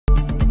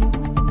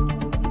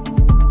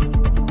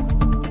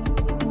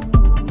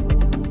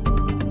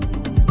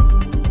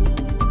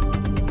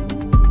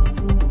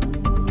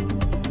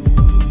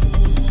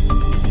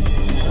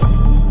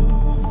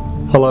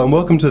Hello and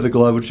welcome to the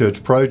Global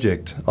Church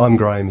Project. I'm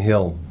Graham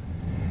Hill.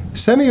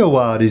 Sami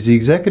Awad is the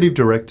Executive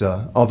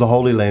Director of the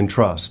Holy Land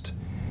Trust.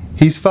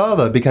 His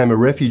father became a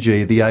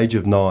refugee at the age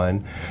of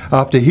 9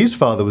 after his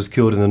father was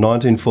killed in the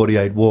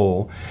 1948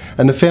 war,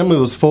 and the family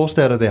was forced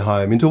out of their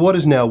home into what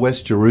is now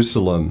West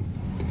Jerusalem.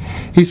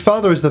 His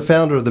father is the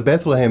founder of the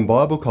Bethlehem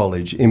Bible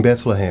College in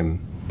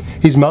Bethlehem.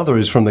 His mother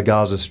is from the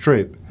Gaza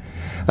Strip.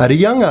 At a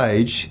young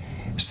age,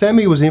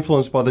 Sami was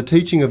influenced by the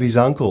teaching of his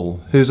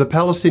uncle, who is a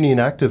Palestinian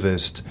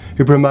activist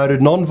who promoted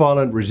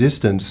nonviolent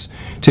resistance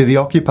to the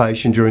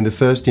occupation during the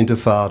First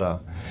Intifadah,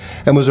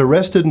 and was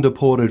arrested and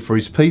deported for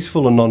his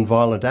peaceful and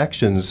nonviolent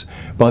actions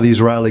by the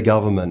Israeli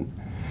government.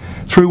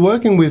 Through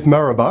working with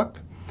Mubarak,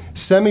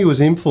 Sami was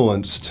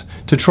influenced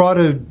to try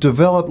to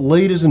develop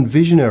leaders and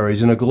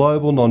visionaries in a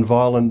global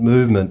nonviolent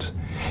movement.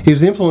 He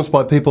was influenced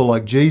by people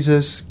like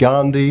Jesus,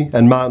 Gandhi,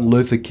 and Martin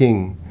Luther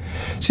King.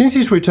 Since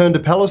his return to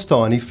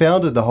Palestine, he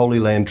founded the Holy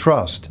Land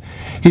Trust.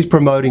 He's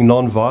promoting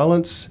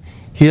non-violence,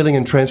 healing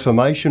and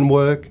transformation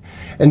work,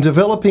 and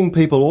developing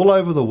people all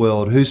over the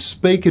world who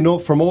speak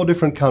from all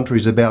different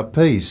countries about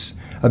peace,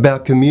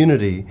 about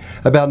community,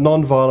 about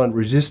non-violent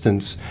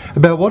resistance,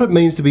 about what it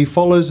means to be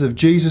followers of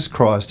Jesus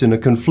Christ in a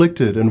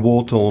conflicted and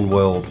war-torn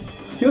world.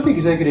 You're the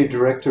Executive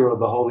Director of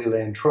the Holy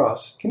Land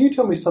Trust. Can you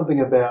tell me something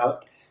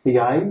about the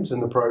aims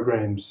and the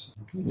programs?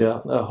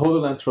 Yeah,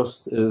 Holy Land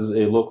Trust is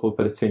a local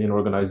Palestinian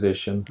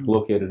organization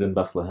located in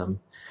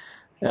Bethlehem.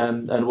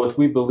 And what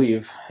we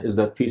believe is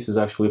that peace is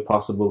actually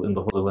possible in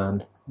the Holy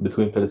Land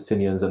between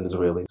Palestinians and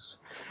Israelis.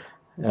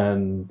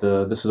 And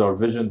this is our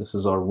vision, this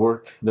is our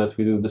work that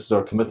we do, this is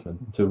our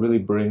commitment to really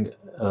bring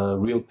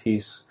real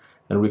peace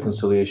and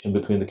reconciliation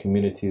between the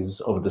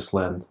communities of this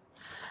land.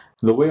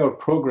 The way our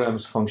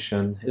programs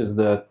function is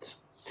that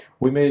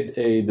we made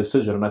a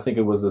decision, and I think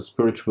it was a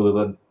spiritually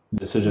led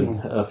decision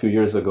a few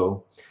years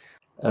ago,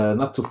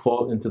 not to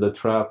fall into the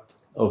trap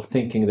of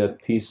thinking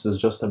that peace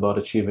is just about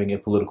achieving a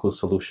political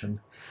solution.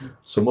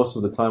 So most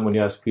of the time when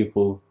you ask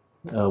people,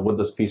 what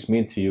does peace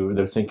mean to you,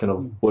 they're thinking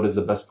of what is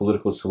the best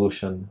political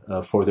solution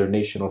for their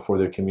nation or for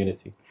their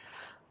community.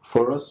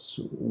 For us,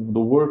 the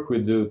work we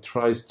do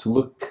tries to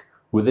look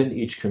within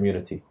each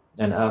community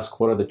and ask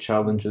what are the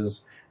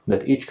challenges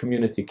that each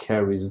community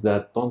carries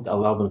that don't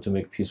allow them to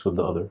make peace with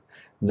the other,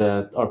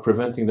 that are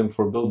preventing them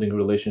from building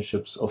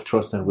relationships of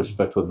trust and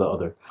respect with the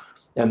other,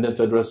 and then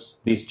to address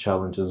these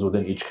challenges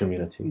within each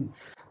community.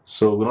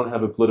 So we don't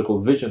have a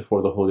political vision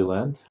for the Holy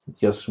Land.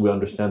 Yes, we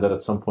understand that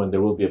at some point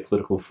there will be a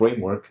political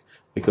framework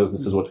because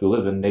this is what we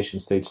live in,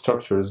 nation-state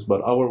structures,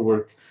 but our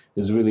work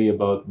is really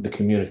about the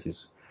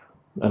communities.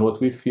 And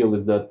what we feel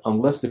is that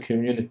unless the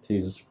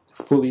communities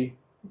fully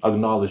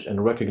acknowledge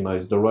and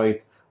recognize the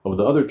right of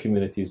the other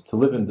communities to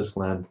live in this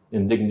land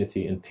in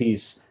dignity, in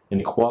peace, in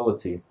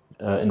equality,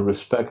 in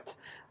respect,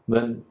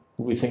 then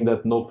we think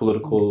that no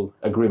political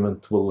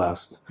agreement will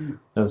last.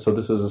 And so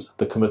this is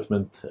the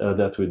commitment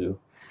that we do.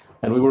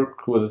 And we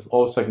work with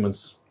all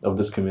segments of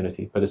this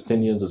community,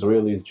 Palestinians,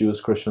 Israelis,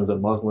 Jews, Christians,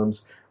 and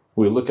Muslims.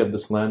 We look at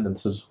this land, and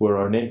this is where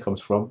our name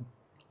comes from,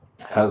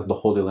 as the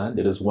Holy Land.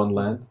 It is one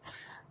land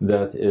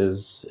that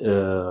is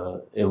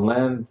a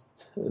land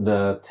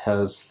that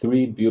has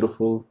three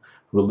beautiful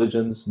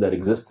religions that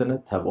exist in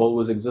it, have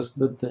always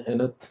existed in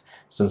it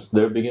since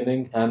their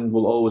beginning, and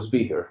will always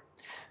be here.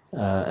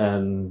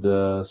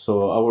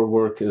 So our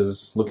work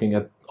is looking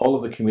at all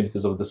of the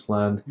communities of this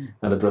land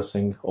and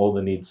addressing all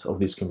the needs of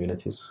these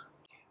communities.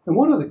 And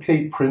what are the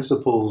key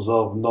principles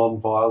of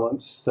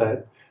non-violence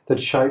that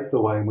shape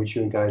the way in which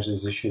you engage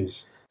these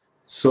issues?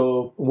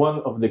 So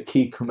one of the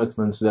key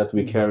commitments that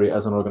we carry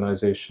as an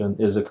organization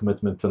is a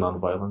commitment to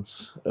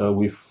non-violence.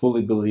 We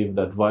fully believe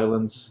that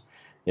violence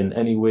in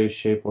any way,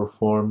 shape, or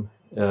form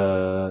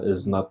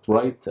is not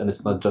right, and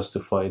it's not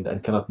justified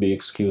and cannot be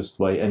excused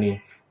by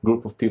any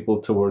group of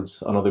people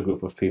towards another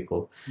group of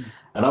people.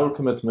 And our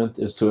commitment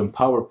is to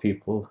empower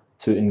people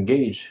to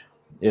engage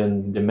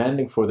in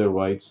demanding for their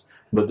rights,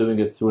 but doing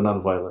it through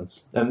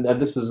nonviolence. And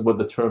this is what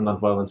the term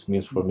nonviolence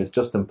means for me. It's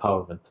just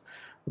empowerment.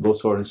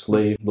 Those who are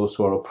enslaved, those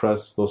who are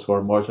oppressed, those who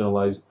are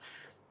marginalized,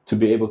 to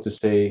be able to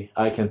say,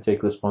 I can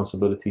take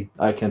responsibility,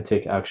 I can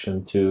take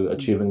action to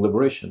achieving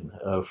liberation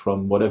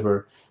from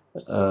whatever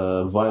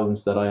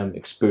violence that I am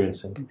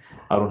experiencing.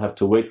 I don't have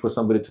to wait for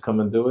somebody to come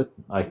and do it.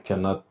 I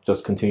cannot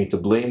just continue to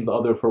blame the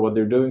other for what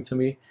they're doing to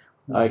me.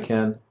 I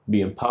can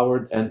be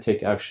empowered and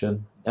take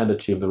action and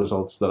achieve the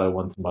results that I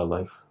want in my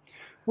life.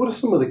 What are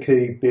some of the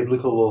key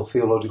biblical or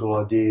theological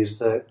ideas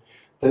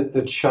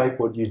that shape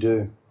what you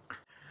do?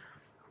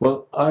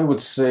 Well, I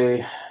would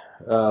say,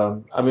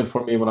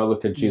 for me, when I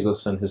look at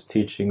Jesus and his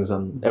teachings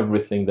and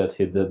everything that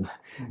he did,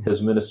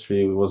 his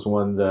ministry was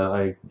one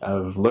that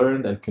I've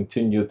learned and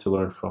continue to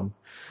learn from.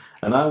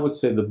 And I would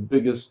say the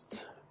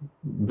biggest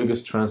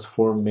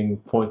transforming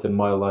point in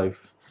my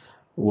life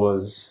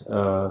was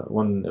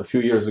when a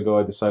few years ago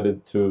I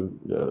decided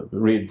to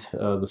read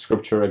the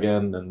scripture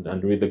again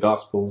and read the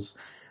Gospels.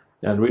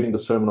 And reading the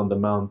Sermon on the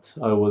Mount,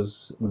 I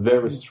was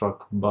very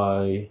struck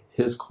by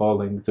his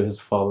calling to his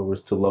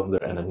followers to love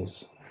their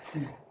enemies.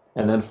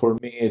 And then for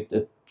me,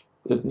 it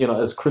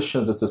as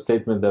Christians, it's a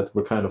statement that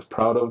we're kind of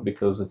proud of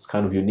because it's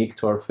kind of unique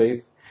to our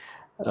faith.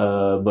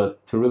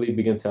 But to really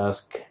begin to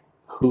ask,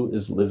 who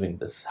is living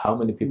this? How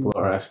many people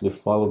are actually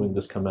following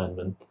this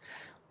commandment?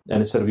 And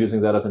instead of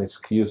using that as an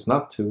excuse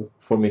not to,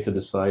 for me to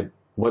decide,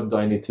 what do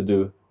I need to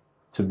do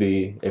to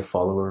be a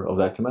follower of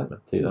that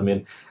commandment? I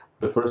mean,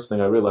 the first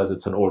thing I realize,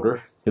 it's an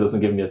order. He doesn't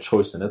give me a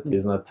choice in it.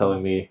 He's not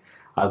telling me,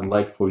 I'd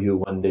like for you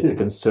one day to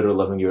consider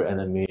loving your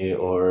enemy,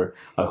 or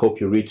I hope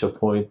you reach a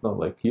point. No,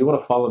 like, you want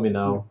to follow me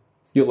now,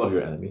 you love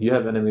your enemy. You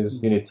have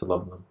enemies, you need to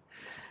love them.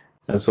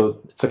 And so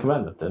it's a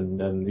commandment,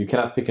 and you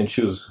cannot pick and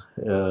choose,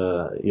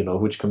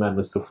 which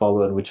commandments to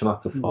follow and which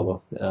not to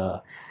follow.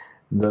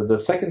 The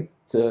second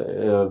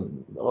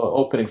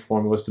opening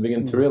for me was to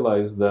begin to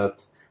realize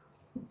that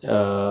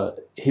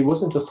he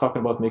wasn't just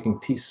talking about making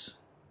peace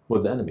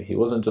with the enemy. He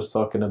wasn't just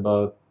talking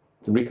about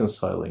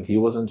reconciling. He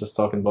wasn't just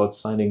talking about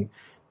signing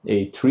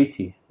a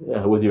treaty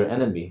with your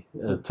enemy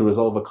to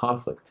resolve a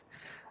conflict.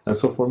 And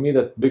so for me,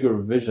 that bigger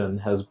vision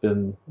has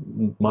been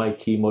my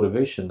key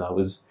motivation now,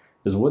 is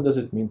what does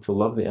it mean to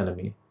love the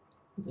enemy?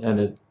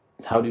 And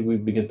how do we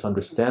begin to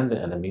understand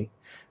the enemy,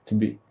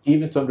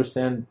 even to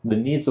understand the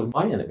needs of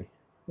my enemy?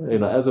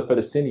 As a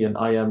Palestinian,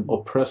 I am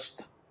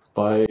oppressed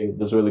by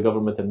the Israeli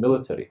government and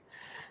military.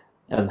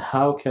 And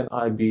how can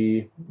I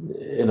be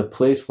in a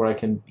place where I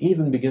can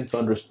even begin to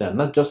understand,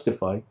 not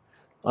justify,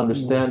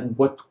 understand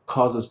what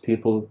causes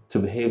people to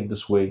behave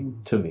this way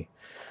to me?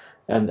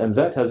 And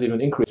that has even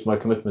increased my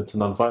commitment to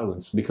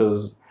nonviolence,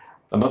 because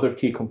another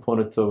key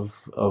component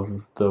of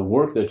the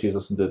work that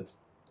Jesus did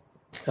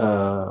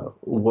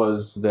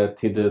was that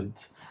he did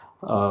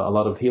a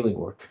lot of healing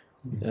work.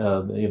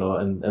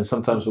 And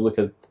sometimes we look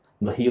at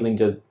the healing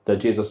that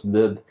Jesus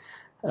did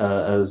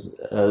as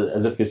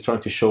if he's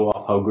trying to show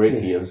off how great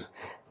he is.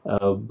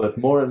 But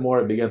more and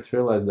more I began to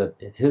realize that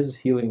his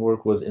healing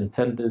work was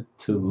intended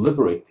to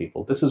liberate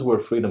people. This is where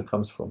freedom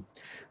comes from.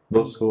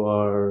 Those who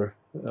are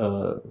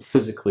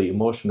physically,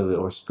 emotionally,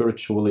 or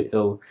spiritually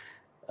ill,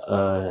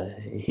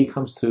 he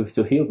comes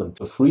to heal them,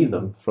 to free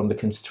them from the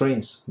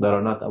constraints that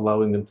are not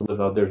allowing them to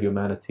live out their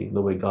humanity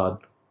the way God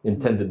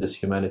intended this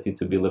humanity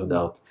to be lived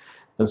out.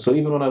 And so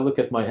even when I look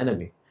at my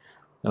enemy,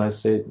 and I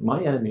say,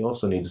 my enemy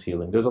also needs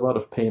healing. There's a lot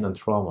of pain and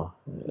trauma.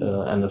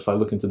 And if I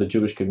look into the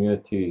Jewish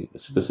community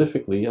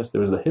specifically, yes,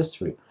 there is a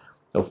history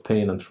of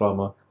pain and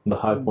trauma, the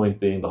high point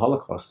being the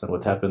Holocaust and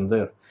what happened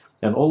there.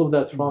 And all of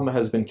that trauma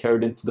has been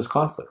carried into this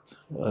conflict,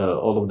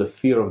 all of the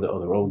fear of the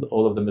other,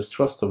 all of the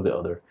mistrust of the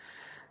other.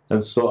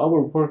 And so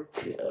our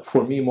work,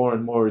 for me, more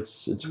and more,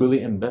 it's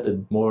really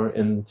embedded more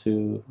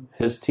into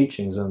his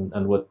teachings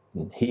and what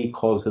he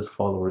calls his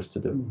followers to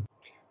do.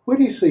 Where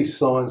do you see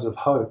signs of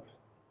hope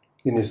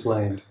in this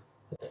land?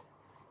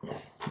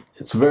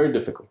 It's very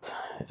difficult.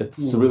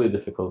 It's really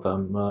difficult.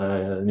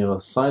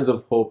 Signs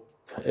of hope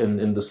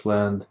in this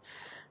land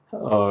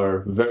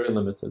are very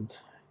limited.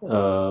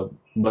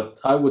 But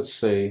I would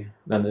say,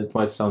 and it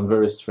might sound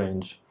very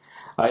strange,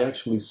 I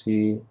actually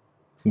see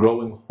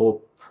growing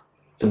hope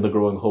in the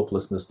growing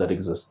hopelessness that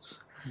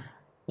exists.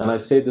 And I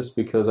say this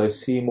because I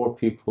see more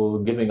people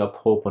giving up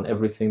hope on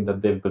everything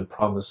that they've been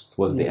promised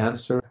was the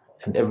answer,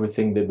 and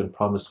everything they've been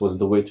promised was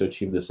the way to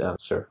achieve this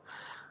answer.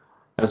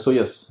 And so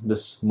yes,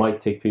 this might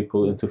take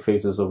people into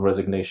phases of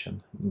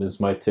resignation. This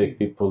might take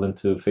people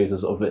into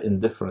phases of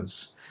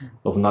indifference,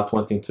 of not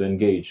wanting to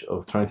engage,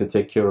 of trying to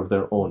take care of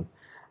their own.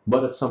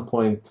 But at some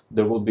point,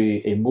 there will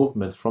be a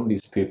movement from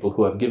these people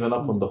who have given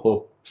up on the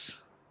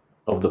hopes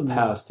of the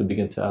past to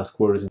begin to ask,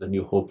 where is the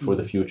new hope for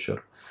the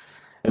future?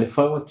 And if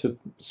I want to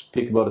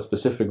speak about a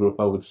specific group,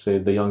 I would say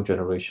the young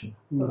generation,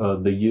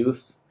 the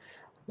youth,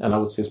 and I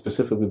would say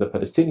specifically the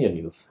Palestinian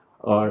youth,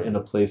 are in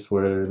a place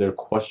where they're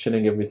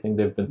questioning everything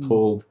they've been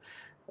told,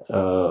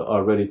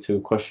 are ready to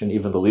question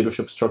even the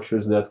leadership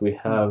structures that we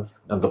have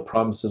and the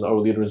promises our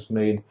leaders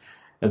made,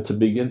 and to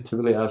begin to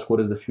really ask what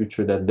is the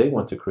future that they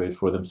want to create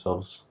for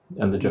themselves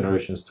and the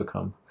generations to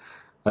come.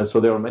 And so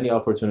there are many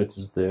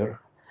opportunities there.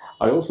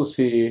 I also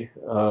see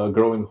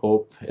growing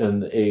hope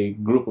in a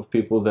group of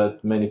people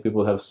that many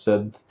people have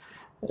said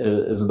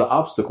is the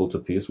obstacle to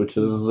peace, which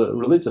is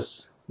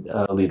religious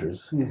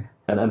leaders.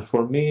 And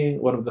for me,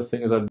 one of the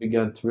things I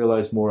began to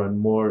realize more and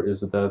more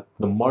is that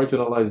the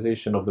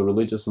marginalization of the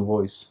religious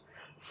voice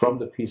from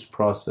the peace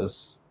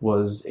process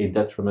was a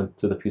detriment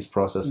to the peace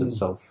process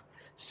itself.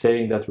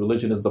 Saying that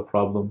religion is the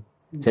problem,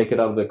 take it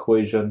out of the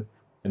equation,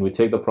 and we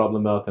take the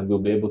problem out, and we'll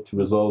be able to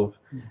resolve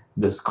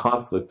this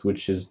conflict,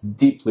 which is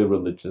deeply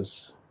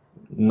religious.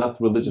 Not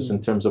religious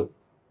in terms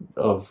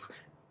of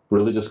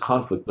religious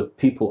conflict, but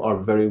people are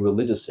very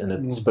religious in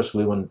it,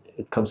 especially when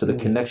it comes to the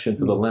connection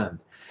to the land.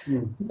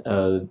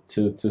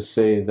 To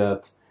say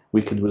that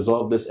we could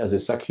resolve this as a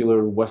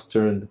secular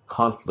Western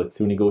conflict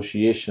through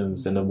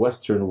negotiations in a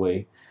Western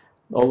way,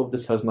 all of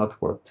this has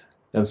not worked.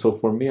 And so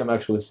for me, I'm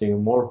actually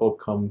seeing more hope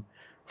come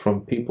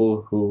from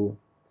people who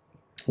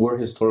were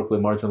historically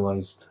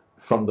marginalized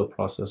from the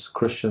process,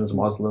 Christians,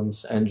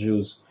 Muslims, and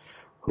Jews,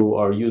 who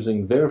are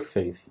using their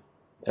faith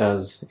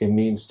as a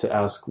means to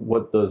ask,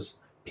 what does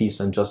peace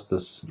and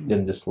justice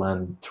in this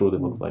land truly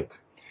look like?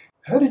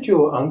 How did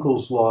your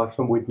uncle's life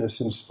and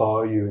witness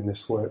inspire you in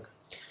this work?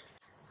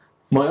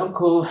 My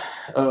uncle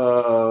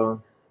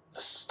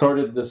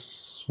started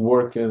this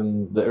work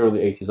in the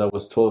early 80s. I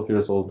was 12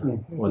 years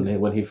old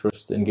when he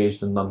first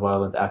engaged in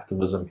nonviolent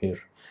activism here.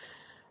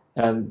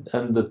 And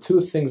the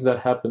two things that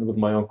happened with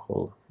my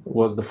uncle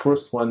was, the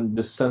first one,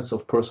 this sense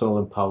of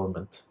personal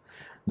empowerment,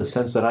 the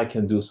sense that I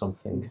can do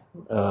something.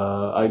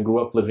 I grew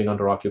up living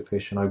under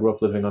occupation. I grew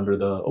up living under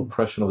the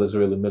oppression of the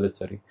Israeli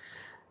military,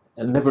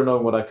 and never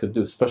knowing what I could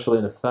do, especially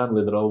in a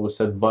family that always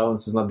said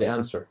violence is not the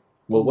answer.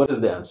 Well, what is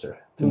the answer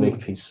to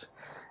make peace?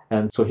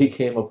 And so he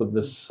came up with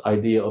this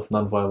idea of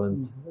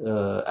nonviolent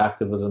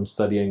activism,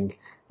 studying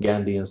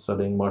Gandhi and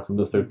studying Martin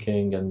Luther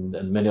King and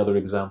many other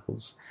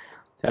examples.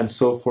 And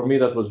so for me,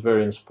 that was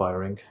very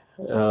inspiring.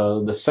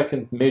 The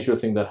second major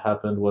thing that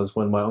happened was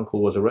when my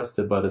uncle was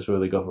arrested by the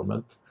Israeli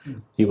government.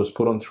 He was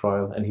put on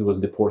trial and he was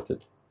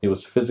deported. He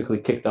was physically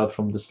kicked out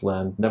from this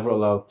land, never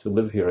allowed to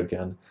live here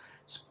again,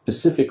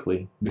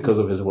 specifically because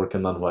of his work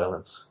in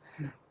nonviolence.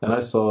 And I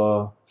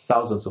saw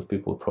thousands of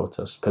people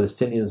protest,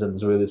 Palestinians and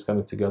Israelis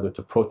coming together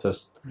to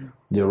protest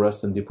the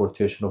arrest and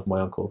deportation of my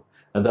uncle.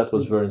 And that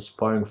was very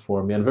inspiring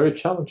for me and very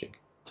challenging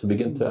to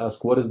begin to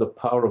ask, what is the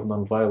power of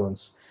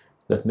nonviolence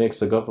that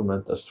makes a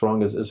government as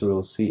strong as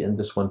Israel see in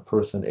this one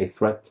person a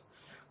threat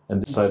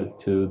and decided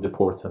to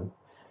deport him?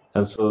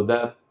 And so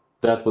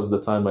that was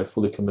the time I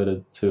fully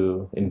committed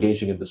to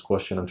engaging in this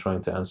question and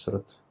trying to answer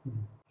it.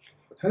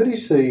 How do you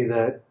see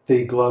that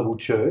the global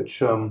church,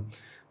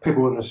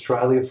 people in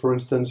Australia, for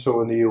instance,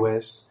 or in the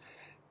US,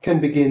 can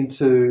begin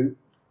to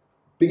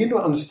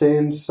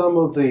understand some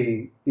of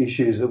the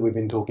issues that we've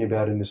been talking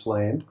about in this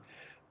land,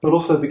 but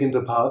also begin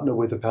to partner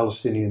with the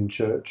Palestinian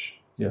church?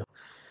 Yeah.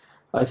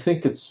 I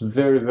think it's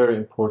very, very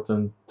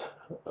important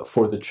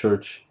for the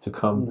church to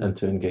come and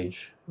to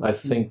engage. I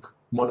think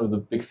one of the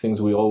big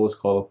things we always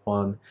call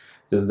upon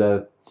is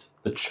that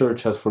the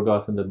church has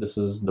forgotten that this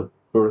is the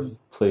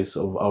birthplace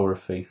of our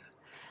faith.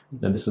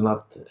 And this is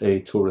not a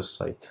tourist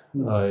site.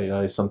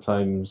 I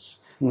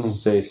sometimes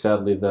say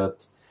sadly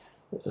that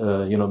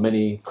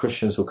many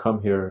Christians who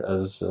come here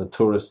as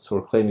tourists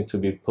or claiming to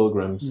be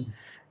pilgrims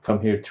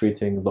come here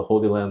treating the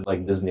Holy Land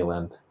like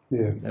Disneyland.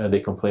 Yeah. They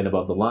complain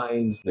about the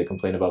lines, they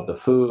complain about the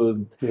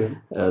food,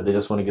 they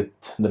just want to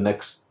get the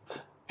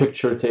next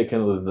picture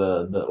taken with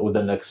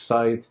the next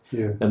site,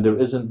 and there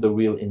isn't the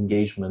real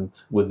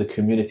engagement with the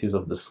communities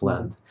of this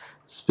land.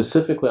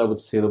 Specifically, I would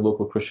say the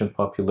local Christian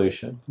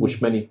population,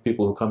 which many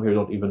people who come here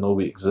don't even know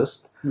we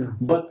exist,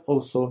 but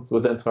also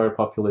with the entire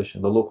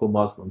population, the local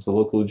Muslims, the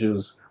local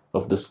Jews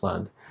of this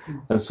land.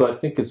 And so I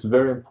think it's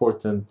very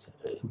important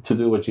to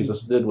do what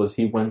Jesus did, was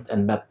he went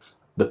and met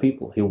the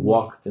people. He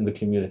walked in the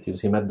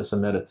communities, he met the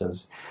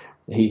Samaritans,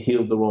 he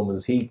healed the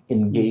Romans, he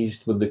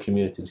engaged with the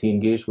communities, he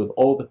engaged with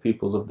all the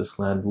peoples of this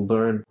land,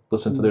 learned,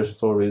 listened to their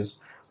stories,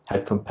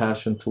 had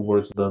compassion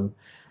towards them.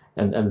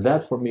 And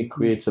that for me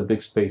creates a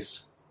big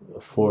space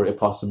for a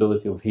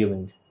possibility of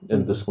healing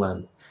in this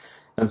land.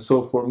 And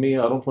so for me,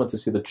 I don't want to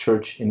see the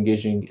church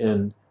engaging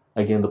in,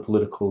 again, the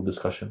political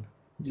discussion.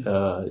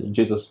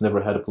 Jesus never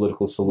had a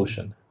political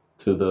solution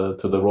to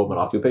the Roman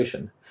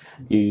occupation.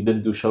 He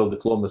didn't do shallow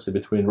diplomacy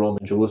between Rome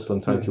and Jerusalem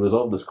trying to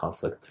resolve this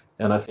conflict.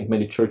 And I think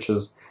many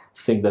churches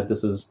think that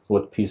this is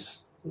what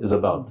peace is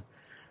about.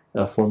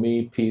 For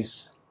me,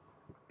 peace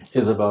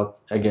is about,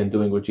 again,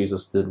 doing what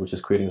Jesus did, which is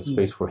creating a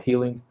space for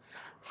healing,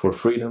 for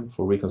freedom,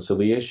 for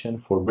reconciliation,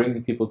 for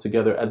bringing people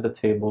together at the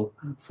table,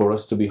 for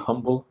us to be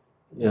humble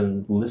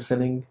in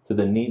listening to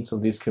the needs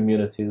of these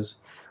communities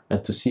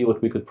and to see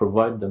what we could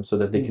provide them so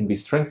that they can be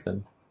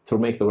strengthened to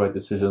make the right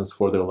decisions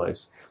for their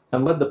lives.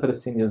 And let the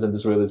Palestinians and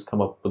Israelis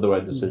come up with the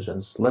right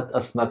decisions. Let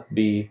us not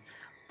be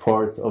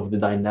part of the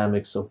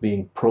dynamics of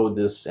being pro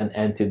this and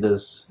anti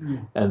this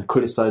and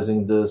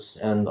criticizing this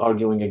and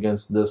arguing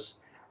against this.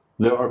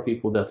 There are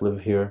people that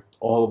live here.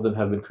 All of them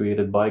have been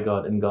created by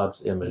God in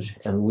God's image,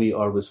 and we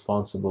are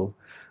responsible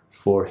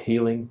for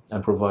healing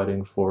and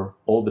providing for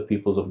all the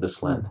peoples of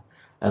this land.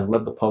 And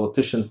let the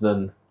politicians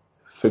then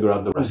figure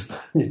out the rest.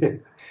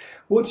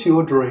 What's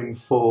your dream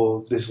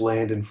for this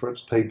land and for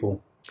its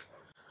people?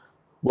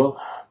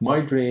 Well, my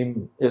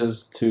dream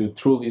is to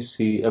truly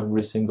see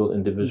every single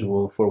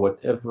individual for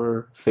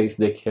whatever faith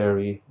they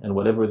carry and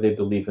whatever they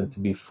believe in to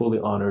be fully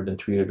honored and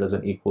treated as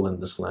an equal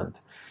in this land.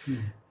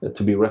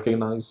 To be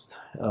recognized,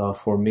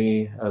 for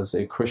me as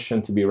a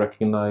Christian, to be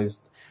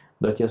recognized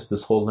that yes,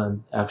 this whole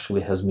land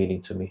actually has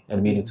meaning to me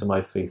and meaning to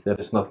my faith, that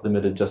it's not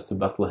limited just to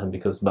Bethlehem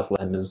because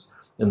Bethlehem is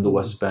in the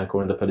West Bank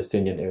or in the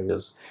Palestinian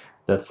areas.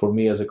 That for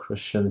me as a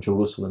Christian,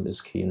 Jerusalem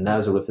is key,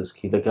 Nazareth is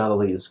key, the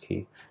Galilee is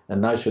key,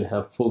 and I should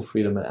have full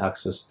freedom and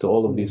access to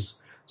all of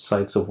these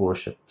sites of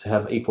worship, to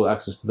have equal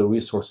access to the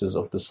resources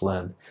of this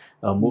land,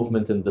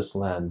 movement in this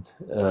land,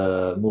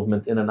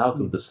 movement in and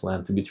out of this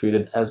land, to be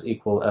treated as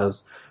equal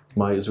as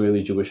my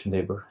Israeli Jewish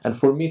neighbor. And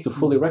for me to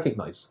fully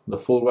recognize the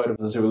full right of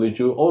the Israeli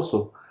Jew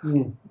also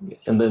in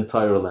the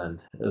entire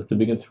land, to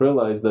begin to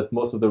realize that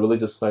most of the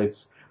religious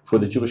sites for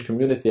the Jewish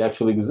community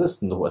actually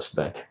exist in the West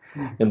Bank,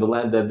 in the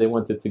land that they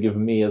wanted to give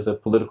me as a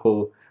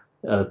political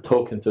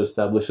token to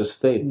establish a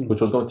state,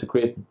 which was going to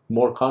create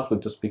more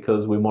conflict just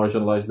because we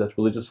marginalized that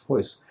religious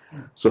voice.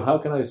 So how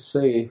can I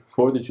say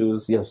for the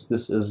Jews, yes,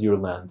 this is your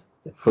land.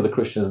 For the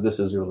Christians, this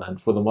is your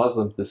land. For the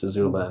Muslims, this is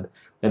your land.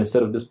 And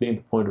instead of this being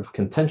the point of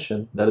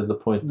contention, that is the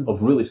point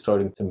of really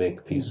starting to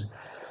make peace.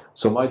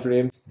 So my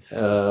dream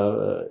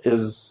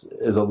is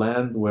a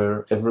land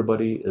where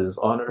everybody is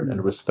honored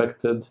and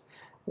respected,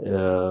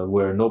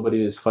 where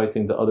nobody is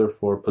fighting the other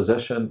for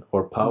possession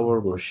or power.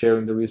 We're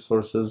sharing the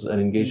resources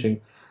and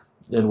engaging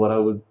in what I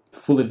would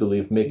fully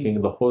believe making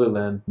the Holy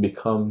Land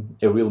become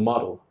a real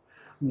model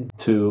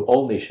to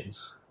all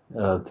nations.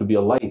 To be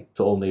a light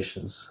to all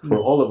nations, for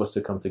all of us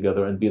to come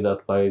together and be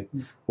that light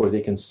where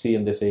they can see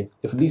and they say,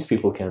 if these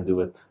people can do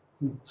it,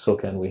 so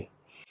can we.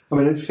 I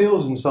mean, it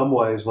feels in some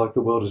ways like the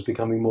world is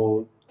becoming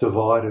more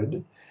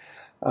divided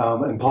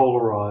and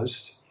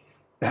polarized.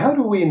 How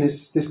do we in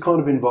this kind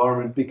of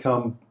environment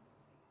become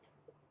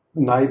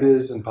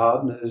neighbours and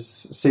partners,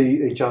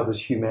 see each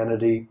other's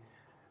humanity?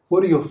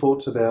 What are your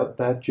thoughts about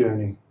that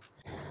journey?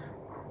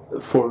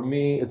 For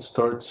me, it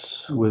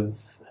starts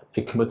with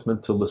a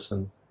commitment to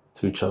listen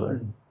to each other,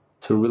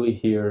 to really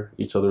hear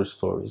each other's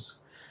stories.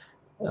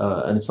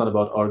 And it's not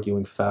about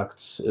arguing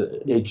facts.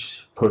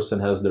 Each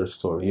person has their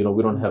story. You know,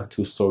 we don't have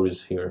two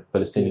stories here,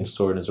 Palestinian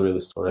story and Israeli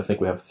story. I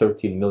think we have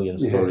 13 million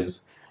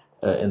stories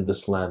in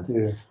this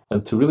land.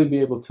 And to really be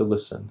able to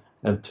listen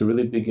and to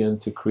really begin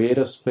to create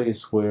a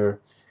space where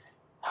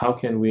how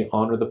can we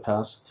honor the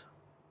past?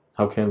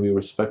 How can we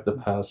respect the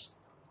past,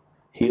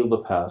 heal the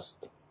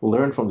past,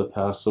 learn from the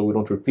past so we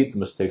don't repeat the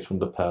mistakes from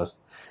the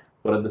past,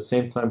 but at the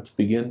same time to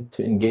begin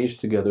to engage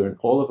together and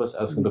all of us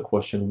asking the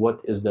question, what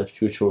is that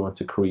future we want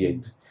to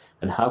create?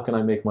 And how can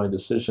I make my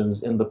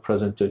decisions in the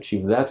present to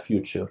achieve that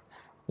future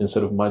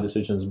instead of my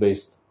decisions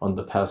based on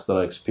the past that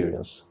I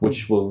experience,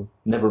 which will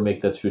never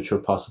make that future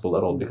possible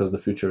at all because the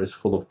future is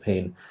full of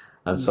pain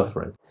and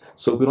suffering.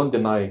 So we don't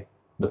deny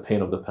the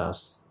pain of the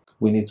past.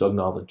 We need to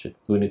acknowledge it.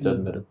 We need to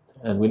admit it.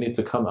 And we need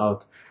to come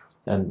out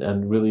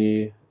and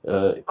really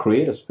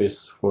create a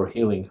space for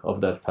healing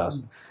of that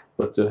past,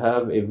 but to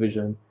have a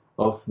vision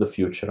of the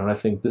future. And I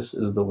think this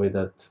is the way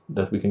that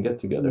we can get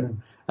together.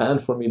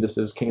 And for me, this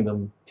is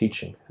kingdom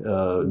teaching.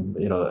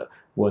 You know,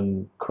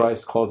 when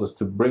Christ calls us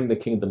to bring the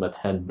kingdom at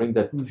hand, bring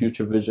that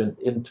future vision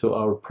into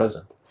our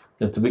present,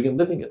 and to begin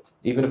living it,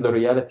 even if the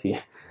reality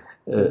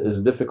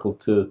is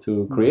difficult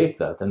to create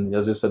that. And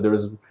as you said, there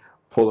is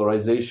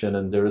polarization,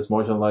 and there is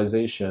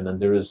marginalization, and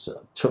there is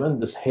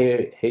tremendous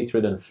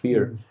hatred and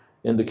fear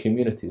in the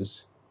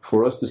communities.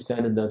 For us to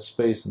stand in that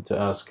space and to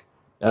ask,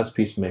 as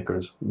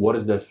peacemakers, what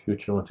is that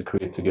future we want to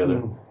create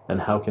together,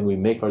 and how can we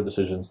make our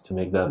decisions to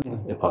make that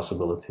a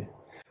possibility?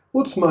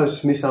 What's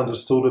most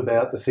misunderstood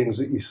about the things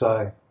that you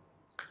say?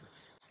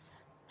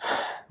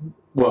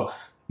 Well,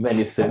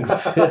 many things.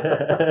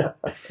 I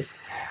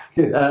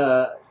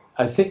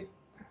think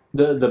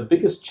the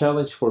biggest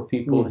challenge for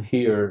people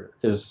here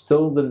is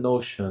still the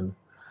notion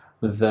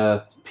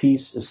that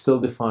peace is still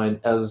defined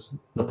as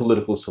the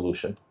political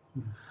solution.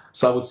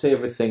 So I would say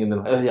everything and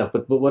then,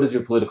 but what is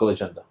your political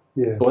agenda?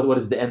 What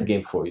is the end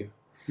game for you?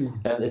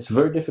 And it's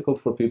very difficult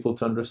for people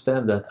to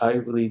understand that I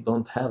really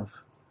don't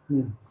have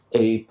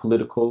a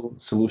political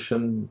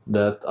solution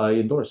that I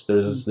endorse.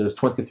 There's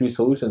 23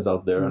 solutions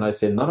out there, and I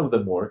say none of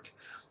them work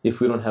if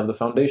we don't have the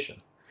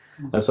foundation.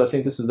 And so I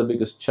think this is the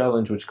biggest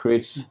challenge, which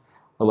creates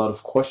a lot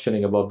of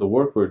questioning about the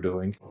work we're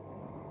doing,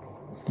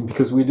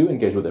 because we do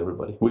engage with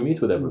everybody. We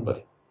meet with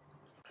everybody.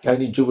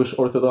 Any Jewish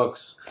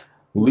Orthodox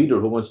leader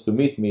who wants to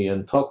meet me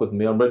and talk with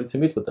me, I'm ready to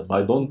meet with them.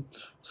 I don't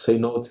say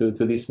no to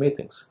these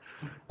meetings.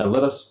 And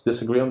let us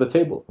disagree on the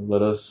table.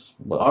 Let us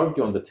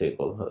argue on the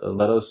table.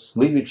 Let us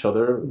leave each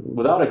other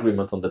without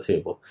agreement on the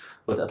table.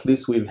 But at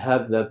least we've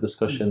had that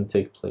discussion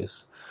take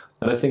place.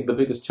 And I think the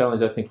biggest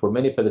challenge, I think, for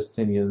many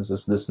Palestinians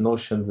is this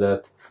notion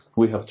that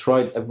we have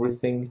tried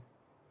everything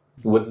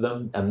with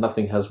them and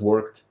nothing has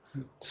worked,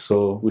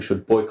 so we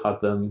should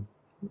boycott them.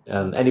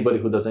 And anybody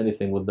who does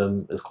anything with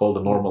them is called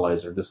a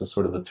normalizer. This is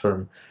sort of the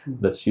term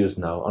that's used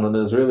now. And on the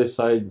Israeli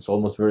side, it's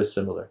almost very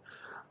similar.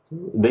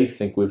 They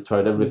think we've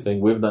tried everything,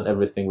 we've done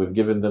everything, we've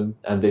given them,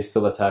 and they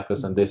still attack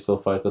us and they still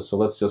fight us. So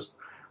let's just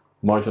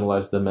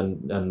marginalize them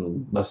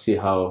and let's see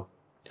how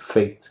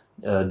fate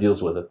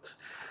deals with it.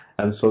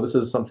 And so this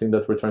is something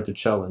that we're trying to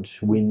challenge.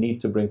 We need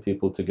to bring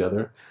people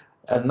together,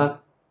 and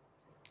not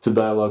to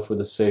dialogue for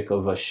the sake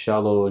of a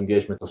shallow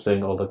engagement of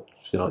saying, oh, let's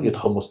eat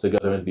hummus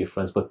together and be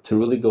friends, but to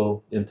really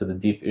go into the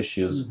deep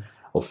issues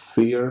of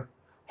fear,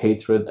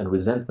 hatred, and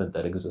resentment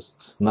that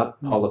exists.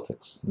 Not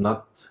politics,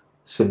 not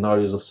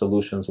scenarios of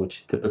solutions,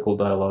 which typical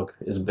dialogue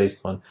is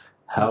based on.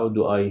 How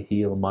do I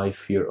heal my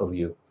fear of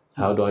you?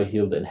 How do I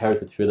heal the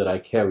inherited fear that I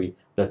carry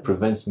that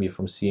prevents me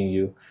from seeing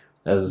you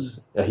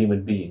as a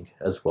human being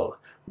as well?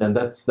 And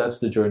that's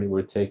the journey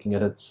we're taking,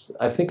 and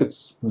I think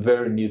it's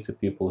very new to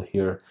people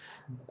here,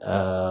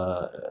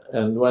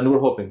 and we're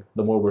hoping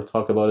the more we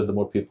talk about it, the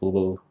more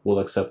people will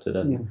accept it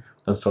and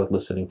start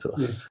listening to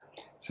us.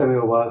 Sami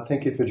Awad,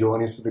 thank you for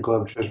joining us at the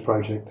Global Church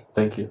Project.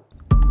 Thank you.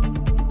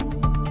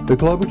 The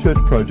Global Church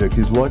Project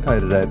is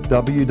located at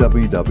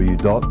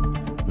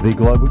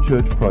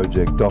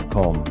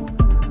www.theglobalchurchproject.com.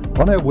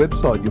 On our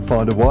website you'll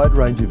find a wide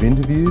range of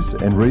interviews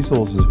and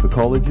resources for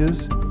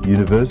colleges,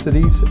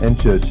 universities and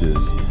churches.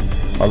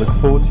 I look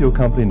forward to your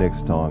company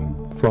next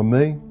time. From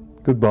me,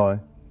 goodbye.